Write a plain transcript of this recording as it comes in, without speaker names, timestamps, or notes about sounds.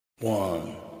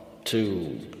1,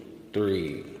 2,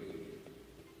 3.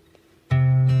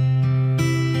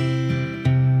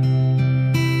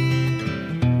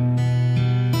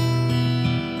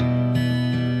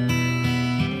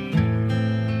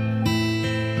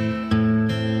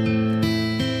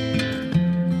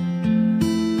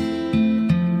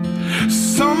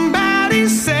 Somebody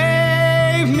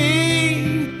save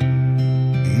me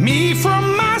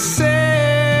from myself.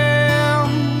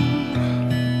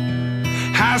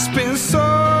 I spent so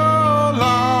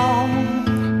long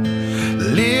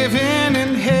living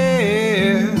in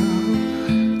hell.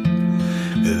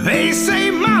 They say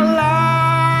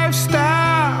my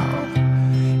lifestyle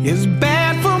is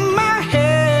bad for my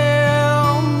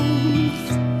health.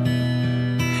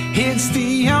 It's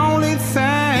the only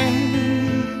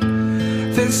thing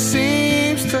that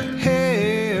seems to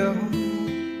help.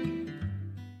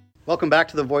 Welcome back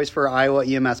to the Voice for Iowa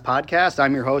EMS podcast.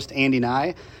 I'm your host, Andy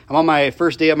Nye. I'm on my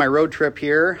first day of my road trip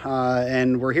here,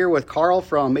 and we're here with Carl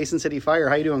from Mason City Fire.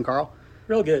 How you doing, Carl?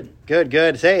 Real good.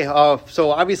 Good. Hey,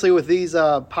 so obviously with these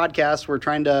podcasts, we're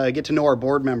trying to get to know our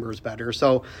board members better.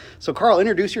 So Carl,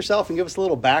 introduce yourself and give us a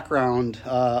little background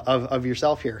of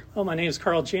yourself here. Well, my name is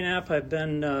Carl Ginapp. I've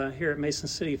been here at Mason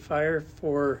City Fire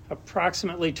for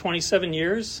approximately 27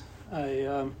 years.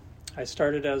 I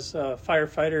started as a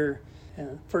firefighter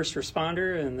and first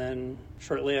responder, and then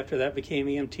shortly after that became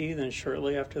EMT, then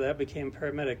shortly after that became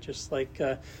paramedic, just like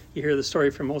you hear the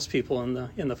story from most people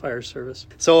in the fire service.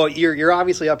 So you're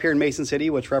obviously up here in Mason City,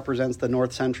 which represents the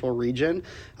North Central region.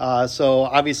 So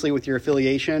obviously with your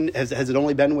affiliation, has it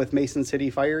only been with Mason City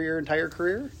Fire your entire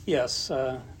career? Yes,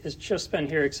 it's just been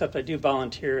here, except I do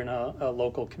volunteer in a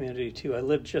local community too. I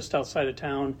live just outside of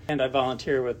town, and I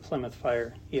volunteer with Plymouth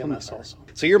Fire EMS also.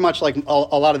 So you're much like a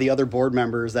lot of the other board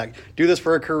members that do this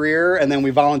for a career, and then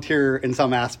we volunteer in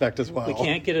some aspect as well. We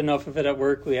can't get enough of it at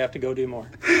work. We have to go do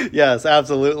more. Yes,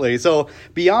 absolutely. So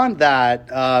beyond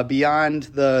that, beyond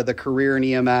the career in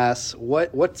EMS,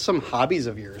 what's some hobbies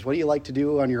of yours? What do you like to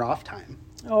do on your off time?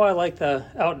 Oh, I like the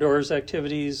outdoors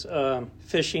activities.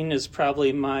 Fishing is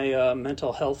probably my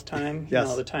mental health time.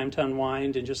 Yes. The time to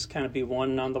unwind and just kind of be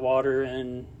one on the water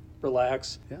and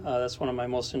relax. Yeah. That's one of my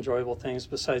most enjoyable things,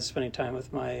 besides spending time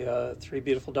with my 3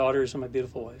 beautiful daughters and my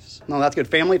beautiful wife. No, that's good.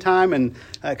 Family time, and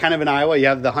kind of in Iowa, you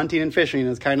have the hunting and fishing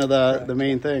is kind of the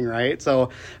main thing, right?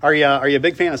 So are you a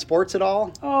big fan of sports at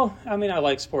all? Oh, I mean, I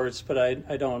like sports, but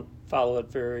I don't follow it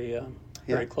very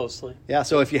closely. Yeah,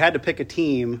 so if you had to pick a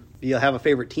team, do you have a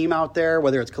favorite team out there,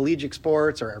 whether it's collegiate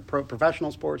sports or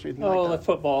professional sports or anything like that? Like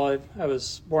football. I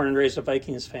was born and raised a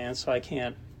Vikings fan, so I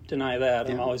can't deny that.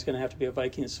 Yeah. I'm always going to have to be a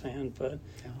Vikings fan, but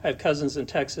I have cousins in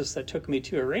Texas that took me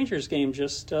to a Rangers game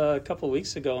just a couple of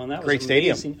weeks ago, and that was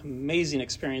an amazing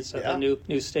experience at the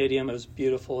new stadium. It was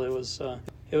beautiful. It was a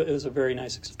very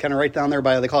nice experience. Kind of right down there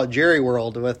they call it Jerry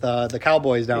World with the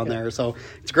Cowboys down there. So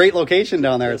it's a great location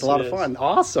down there. Yes, it's a lot of fun.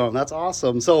 Awesome. That's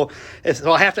awesome. So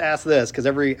I have to ask this, because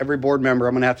every board member,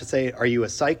 I'm going to have to say, are you a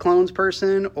Cyclones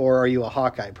person or are you a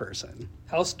Hawkeye person?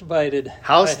 House divided.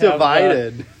 House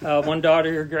divided. One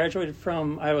daughter graduated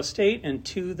from Iowa State, and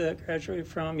 2 that graduated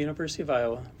from University of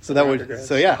Iowa.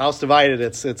 House divided.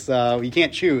 It's you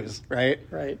can't choose, right?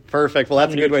 Right. Perfect. Well,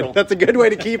 that's a good way. That's a good way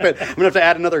to keep it. I'm gonna have to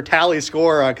add another tally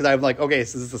score because I'm like, okay,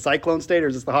 so is this the Cyclone State or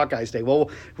is this the Hawkeye State?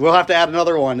 Well, we'll have to add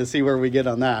another one to see where we get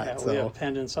on that. Yeah, we have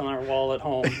pendants on our wall at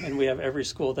home, and we have every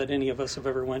school that any of us have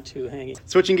ever went to hanging.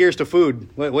 Switching gears to food.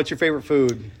 What's your favorite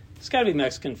food? It's got to be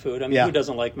Mexican food. I mean, who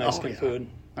doesn't like Mexican food?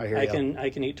 I hear you.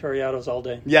 I can eat Torriados all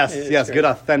day. Yes, good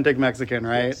authentic Mexican,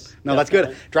 right? Yes, no, definitely.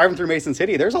 That's good. Driving through Mason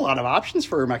City, there's a lot of options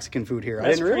for Mexican food here. That's I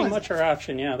didn't realize. pretty much our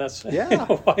option. Yeah, that's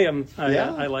why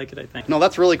I like it, I think. No,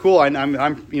 that's really cool. I'm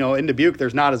in Dubuque.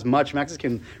 There's not as much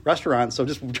Mexican restaurants, so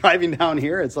just driving down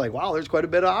here, it's like, wow, there's quite a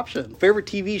bit of option. Favorite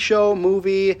TV show,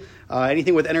 movie,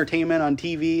 anything with entertainment on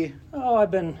TV? Oh,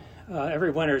 I've been.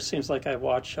 Every winter, it seems like I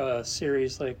watch a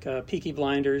series like Peaky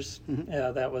Blinders.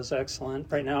 Mm-hmm. That was excellent.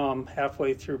 Right now, I'm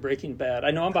halfway through Breaking Bad.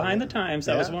 I know I'm behind the times.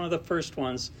 That was one of the first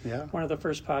ones, one of the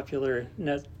first popular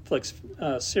Netflix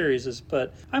series.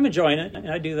 But I'm enjoying it,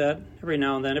 and I do that every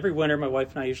now and then. Every winter, my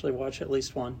wife and I usually watch at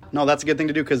least one. No, that's a good thing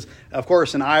to do because, of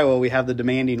course, in Iowa, we have the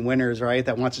demanding winters, right,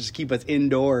 that wants to just keep us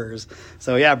indoors.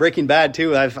 So, Breaking Bad,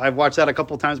 too. I've watched that a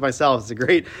couple times myself. It's a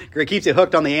great, keeps you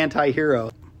hooked on the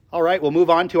anti-hero. All right, we'll move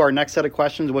on to our next set of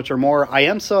questions, which are more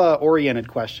IEMSA-oriented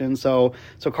questions. So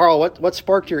Carl, what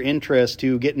sparked your interest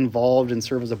to get involved and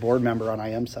serve as a board member on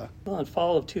IEMSA? Well, in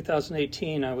fall of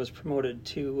 2018, I was promoted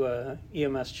to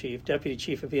EMS chief, deputy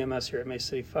chief of EMS here at Mesa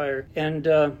City Fire. And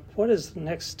what is the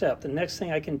next step? The next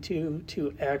thing I can do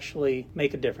to actually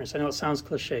make a difference? I know it sounds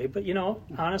cliche, but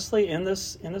honestly, in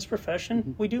this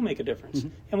profession, we do make a difference,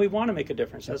 and we want to make a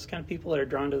difference. That's the kind of people that are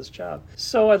drawn to this job.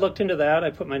 So I looked into that.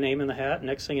 I put my name in the hat.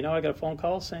 Next thing you know, I got a phone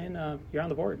call saying you're on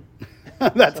the board.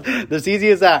 That's easy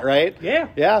as that, right?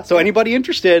 Yeah. So anybody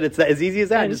interested, it's as easy as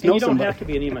that. And just know you don't somebody. have to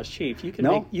be an EMS chief. You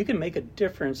can make a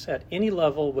difference at any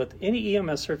level with any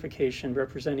EMS certification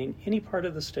representing any part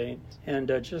of the state, and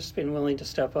just being willing to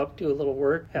step up, do a little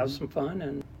work, have some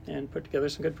fun, and put together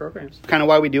some good programs. Kind of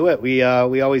why we do it. We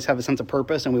always have a sense of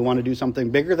purpose, and we want to do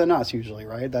something bigger than us usually,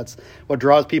 right? That's what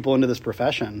draws people into this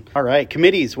profession. All right,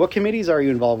 committees. What committees are you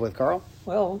involved with, Carl?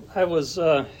 Well, I was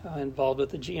involved with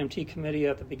the GMT committee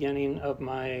at the beginning of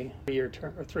my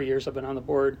 3 years I've been on the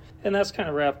board, and that's kind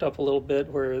of wrapped up a little bit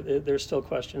where there's still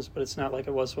questions, but it's not like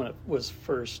it was when it was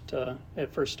first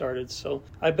started. So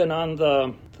I've been on at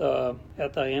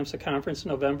the IEMSA conference in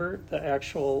November, the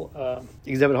actual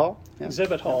exhibit hall. Yeah.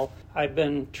 Exhibit hall. I've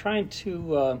been trying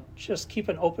to just keep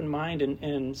an open mind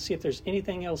and see if there's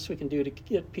anything else we can do to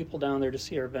get people down there to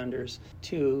see our vendors,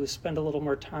 to spend a little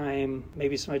more time,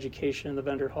 maybe some education in the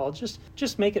vendor hall. Just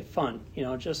make it fun,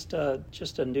 just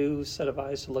a new set of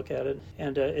eyes to look at it.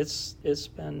 And it's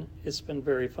been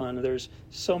very fun. There's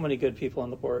so many good people on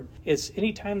the board. It's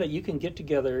any time that you can get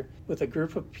together with a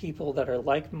group of people that are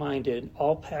like-minded,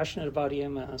 all passionate about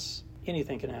EMS.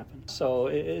 Anything can happen. So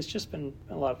it's just been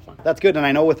a lot of fun. That's good. And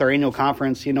I know with our annual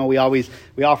conference, we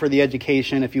offer the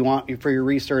education if you want for your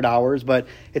recert hours, but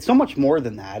it's so much more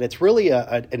than that. It's really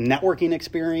a networking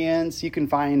experience. You can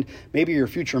find maybe your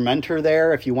future mentor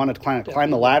there if you want to climb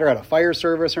the ladder at a fire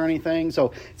service or anything.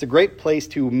 So it's a great place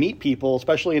to meet people,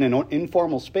 especially in an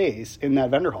informal space in that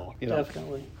vendor hall.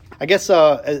 Definitely. I guess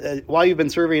while you've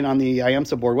been serving on the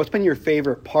IEMSA board, what's been your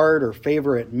favorite part or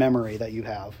favorite memory that you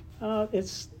have?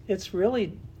 It's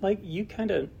really like you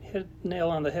kind of hit nail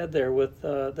on the head there with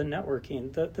the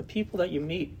networking, the people that you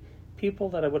meet, people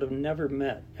that I would have never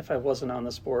met if I wasn't on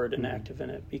this board and active in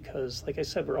it, because like I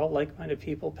said, we're all like-minded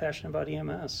people passionate about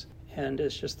EMS, and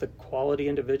it's just the quality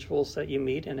individuals that you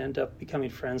meet and end up becoming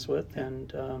friends with,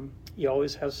 and you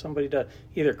always have somebody to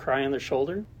either cry on their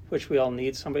shoulder, which we all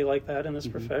need somebody like that in this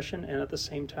profession, and at the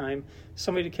same time,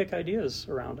 somebody to kick ideas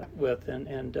around with.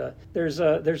 And there's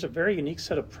a very unique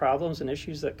set of problems and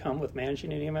issues that come with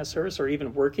managing an EMS service or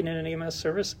even working in an EMS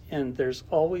service, and there's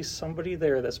always somebody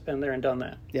there that's been there and done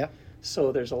that. Yeah.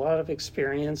 So there's a lot of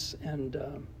experience and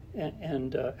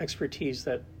expertise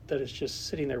that is just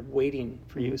sitting there waiting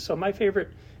for you. So my favorite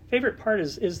part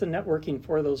is the networking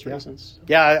for those reasons.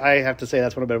 Yeah, I have to say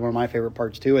that's one of my favorite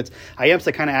parts too. It's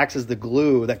IEMSA kind of acts as the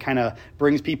glue that kind of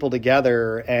brings people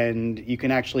together, and you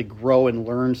can actually grow and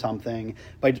learn something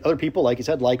by other people, like you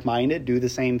said, like-minded, do the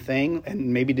same thing,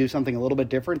 and maybe do something a little bit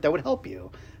different that would help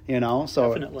you.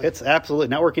 So Definitely. It's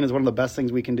absolutely, networking is one of the best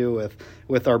things we can do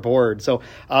with our board. So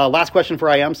last question for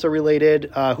IEMSA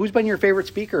related, who's been your favorite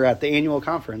speaker at the annual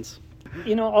conference?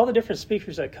 All the different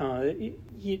speakers that come,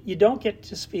 you don't get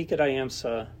to speak at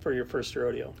IEMSA for your first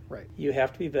rodeo. Right. You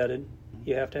have to be vetted,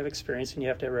 you have to have experience, and you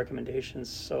have to have recommendations.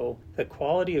 So the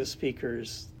quality of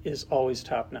speakers is always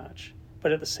top-notch.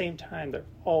 But at the same time, there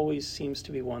always seems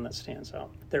to be one that stands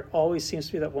out. There always seems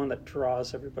to be that one that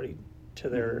draws everybody to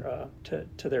their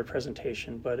to their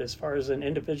presentation. But as far as an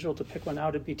individual to pick one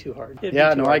out, it'd be too hard.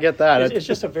 I get that. It's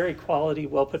just a very quality,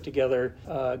 well put together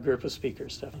group of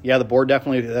speakers. Definitely. Yeah, the board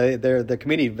definitely, the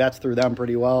committee vets through them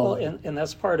pretty well. Well, and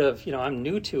that's part of, I'm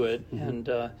new to it, and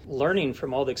learning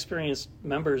from all the experienced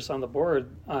members on the board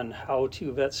on how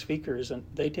to vet speakers, and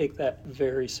they take that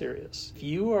very serious. If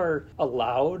you are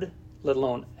allowed, let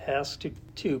alone asked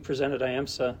to present at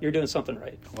IEMSA, you're doing something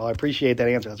right. Well, I appreciate that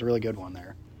answer. That's a really good one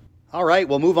there. All right,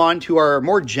 we'll move on to our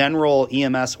more general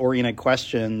EMS-oriented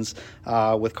questions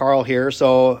with Carl here.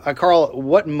 So, Carl,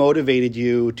 what motivated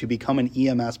you to become an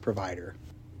EMS provider?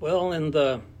 Well, in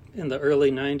the early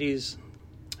 90s,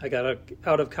 I got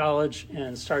out of college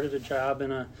and started a job in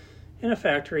a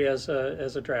factory as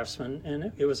a draftsman,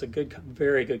 and it was a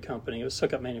very good company. It was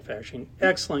Sukup Manufacturing,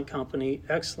 excellent company,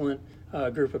 excellent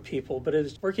group of people. But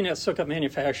working at Sukup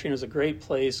Manufacturing is a great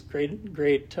place,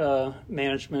 great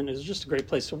management. It was just a great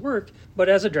place to work. But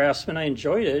as a draftsman, I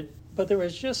enjoyed it, but there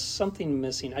was just something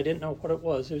missing. I didn't know what it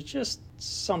was. It was just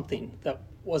something that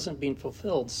wasn't being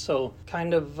fulfilled. So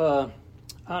kind of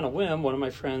on a whim, one of my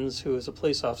friends who is a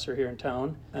police officer here in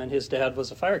town, and his dad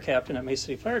was a fire captain at Mesa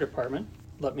City Fire Department,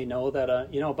 let me know that a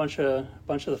bunch of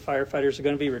the firefighters are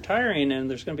going to be retiring, and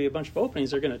there's going to be a bunch of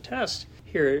openings they're going to test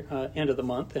here end of the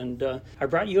month, and I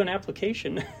brought you an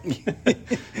application.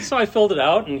 So I filled it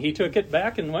out, and he took it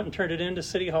back and went and turned it into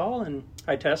City Hall, and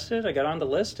I tested, I got on the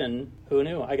list, and who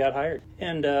knew, I got hired.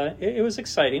 And it was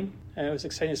exciting. It was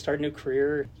exciting to start a new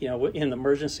career. In the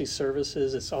emergency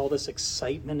services, it's all this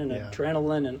excitement and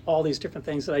adrenaline and all these different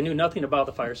things that I knew nothing about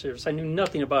the fire service. I knew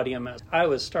nothing about EMS. I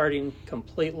was starting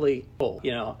completely full.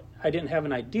 I didn't have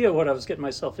an idea what I was getting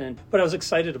myself in, but I was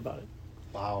excited about it.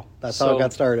 Wow. That's how it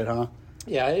got started, huh?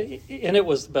 Yeah, and it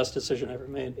was the best decision I ever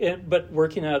made. But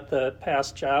working at the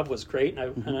past job was great,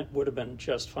 and it would have been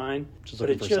just fine. Just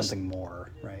looking for something more,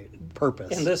 right?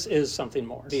 Purpose. And this is something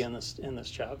more. Be in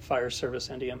this job, fire service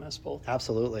and EMS both.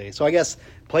 Absolutely. So I guess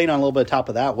playing on a little bit top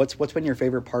of that, what's been your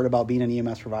favorite part about being an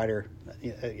EMS provider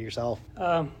yourself?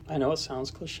 I know it sounds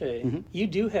cliche. You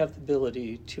do have the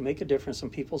ability to make a difference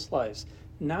in people's lives.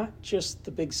 Not just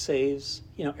the big saves.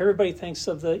 Everybody thinks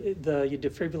of you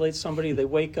defibrillate somebody, they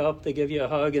wake up, they give you a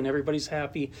hug, and everybody's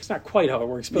happy. It's not quite how it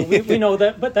works, but we know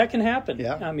that. But that can happen.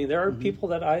 Yeah. I mean, there are people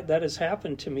that has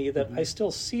happened to me that I still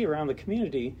see around the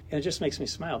community, and it just makes me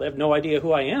smile. They have no idea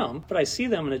who I am, but I see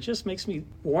them, and it just makes me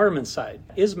warm inside.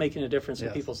 It is making a difference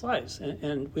in people's lives,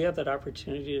 and we have that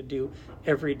opportunity to do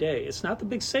every day. It's not the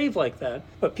big save like that,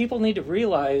 but people need to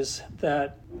realize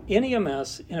that in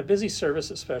EMS, in a busy service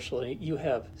especially, you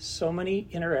have so many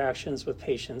interactions with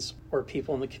patients or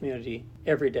people in the community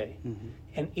every day.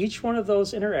 And each one of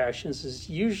those interactions is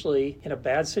usually in a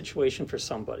bad situation for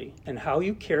somebody. And how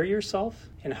you carry yourself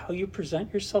and how you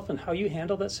present yourself and how you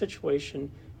handle that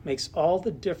situation makes all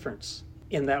the difference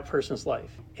in that person's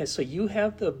life. And so you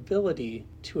have the ability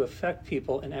to affect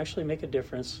people and actually make a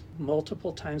difference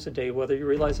multiple times a day, whether you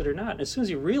realize it or not. And as soon as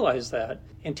you realize that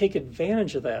and take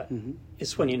advantage of that,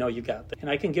 it's when you know you got that. And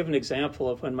I can give an example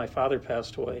of when my father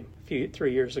passed away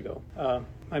 3 years ago.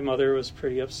 My mother was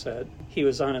pretty upset. He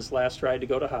was on his last ride to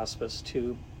go to hospice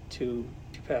to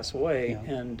pass away.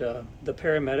 Yeah. And the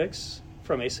paramedics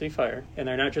from A City Fire, and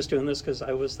they're not just doing this because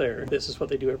I was there. This is what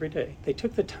they do every day. They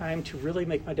took the time to really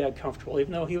make my dad comfortable,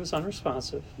 even though he was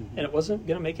unresponsive. And it wasn't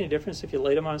going to make any difference if you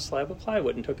laid him on a slab of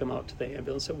plywood and took him out to the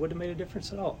ambulance. It wouldn't have made a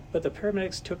difference at all. But the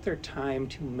paramedics took their time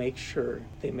to make sure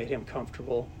they made him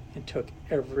comfortable and took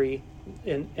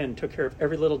took care of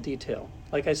every little detail.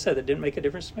 Like I said, it didn't make a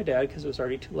difference to my dad because it was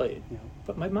already too late. Yeah.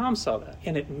 But my mom saw that,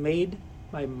 and it made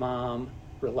my mom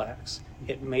relax.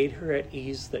 It made her at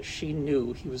ease that she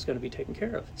knew he was going to be taken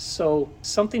care of. So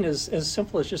something as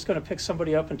simple as just going to pick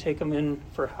somebody up and take them in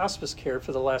for hospice care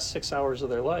for the last 6 hours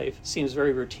of their life seems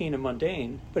very routine and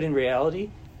mundane. But in reality,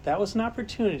 that was an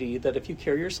opportunity that if you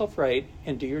carry yourself right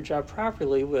and do your job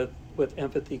properly with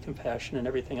empathy, compassion, and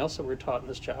everything else that we're taught in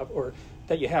this job, or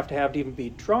that you have to even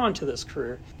be drawn to this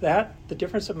career, that the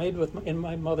difference it made in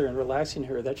my mother and relaxing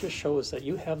her, that just shows that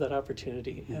you have that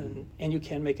opportunity and you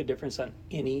can make a difference on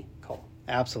any call.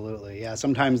 Absolutely, yeah.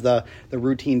 Sometimes the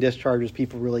routine discharges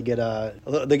people really get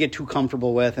they get too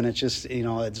comfortable with, and it's just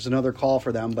it's another call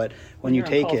for them. But when you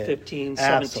take call it, 15,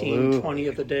 17, 20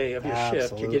 of the day of your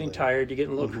shift, you're getting tired, you're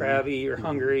getting a little crabby, you're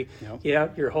hungry. Yep. Yeah,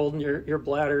 you're holding your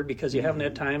bladder because you haven't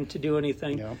had time to do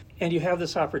anything, and you have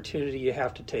this opportunity. You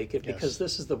have to take it because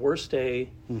this is the worst day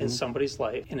in somebody's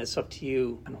life, and it's up to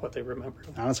you on what they remember.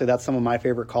 Honestly, that's some of my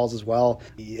favorite calls as well.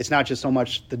 It's not just so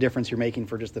much the difference you're making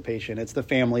for just the patient; it's the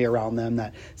family around them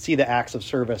that see the acts of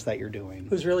service that you're doing.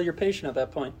 Who's really your patient at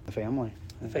that point? The family.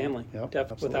 The family,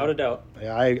 yep, without a doubt.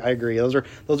 Yeah, I agree. Those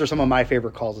are some of my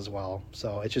favorite calls as well.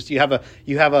 So it's just you have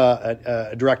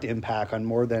a direct impact on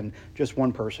more than just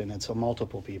one person. It's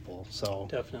multiple people. So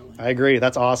definitely, I agree.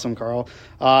 That's awesome, Carl.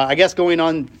 I guess going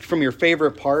on from your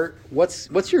favorite part,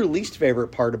 what's your least favorite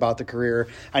part about the career?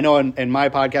 I know in my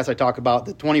podcast I talk about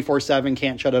the 24/7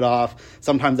 can't shut it off.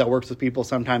 Sometimes that works with people,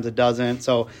 sometimes it doesn't.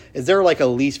 So is there like a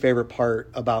least favorite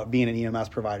part about being an EMS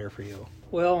provider for you?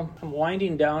 Well, I'm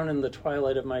winding down in the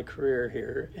twilight of my career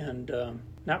here, and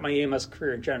not my EMS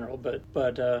career in general,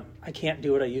 but I can't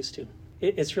do what I used to.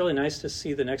 It's really nice to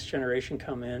see the next generation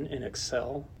come in and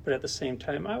excel, but at the same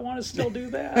time, I want to still do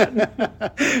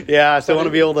that. Yeah, I still want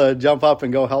to be able to jump up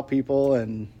and go help people.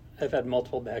 And I've had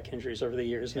multiple back injuries over the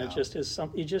years, and it just is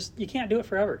something you can't do it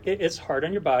forever. It's hard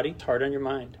on your body, it's hard on your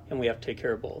mind, and we have to take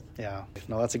care of both. Yeah,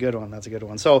 no, that's a good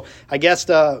one. So I guess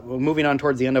moving on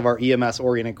towards the end of our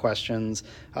EMS-oriented questions,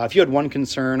 if you had one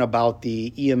concern about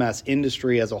the EMS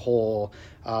industry as a whole,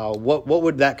 what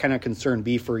would that kind of concern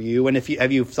be for you? And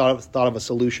have you thought of a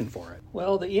solution for it?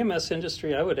 Well, the EMS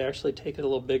industry, I would actually take it a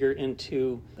little bigger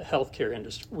into the healthcare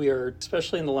industry. We are,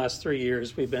 especially in the last 3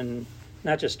 years, we've been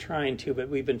not just trying to, but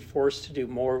we've been forced to do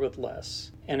more with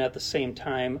less. And at the same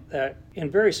time, that in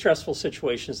very stressful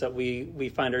situations that we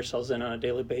find ourselves in on a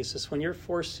daily basis, when you're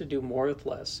forced to do more with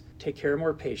less, take care of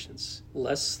more patients,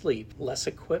 less sleep, less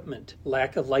equipment,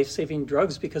 lack of life-saving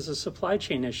drugs because of supply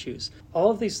chain issues, all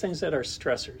of these things that are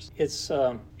stressors,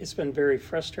 it's been very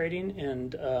frustrating,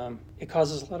 and it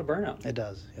causes a lot of burnout. It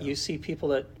does. Yeah. You see people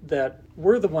that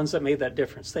were the ones that made that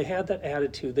difference. They had that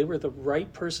attitude. They were the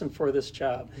right person for this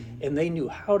job, and they knew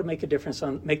how to make a difference,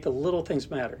 make the little things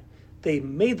matter. They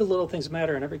made the little things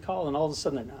matter in every call, and all of a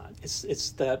sudden they're not.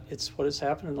 It's what has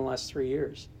happened in the last 3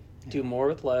 years. Yeah. Do more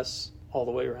with less all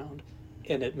the way around.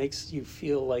 And it makes you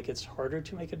feel like it's harder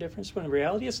to make a difference, when in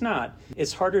reality it's not.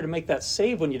 It's harder to make that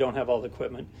save when you don't have all the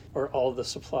equipment or all the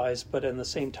supplies, but in the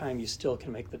same time you still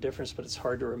can make the difference, but it's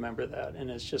hard to remember that, and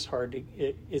it's just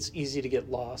it's easy to get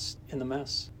lost in the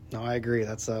mess. No, I agree.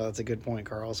 That's a good point,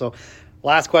 Carl. So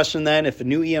last question then, if a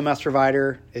new EMS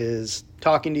provider is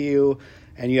talking to you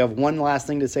and you have one last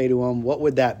thing to say to them, what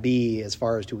would that be as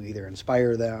far as to either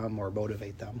inspire them or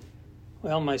motivate them?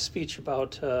 Well, my speech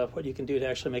about what you can do to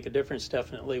actually make a difference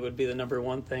definitely would be the number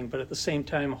one thing. But at the same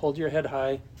time, hold your head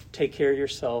high, take care of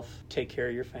yourself, take care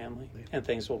of your family, and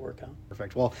things will work out.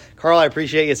 Perfect. Well, Carl, I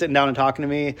appreciate you sitting down and talking to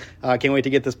me. Can't wait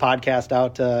to get this podcast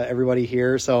out to everybody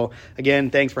here. So, again,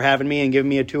 thanks for having me and giving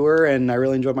me a tour, and I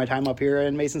really enjoyed my time up here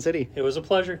in Mason City. It was a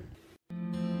pleasure.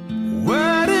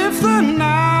 What if the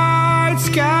night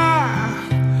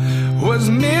sky was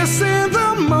missing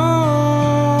the moon?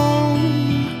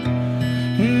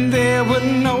 There were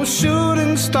no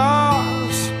shooting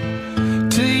stars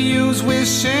to use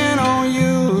wishing on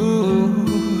you.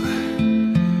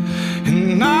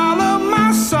 And all of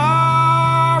my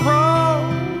sorrows,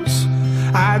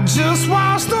 I just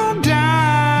washed them down.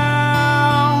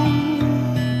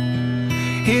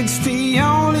 It's the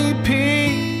only pity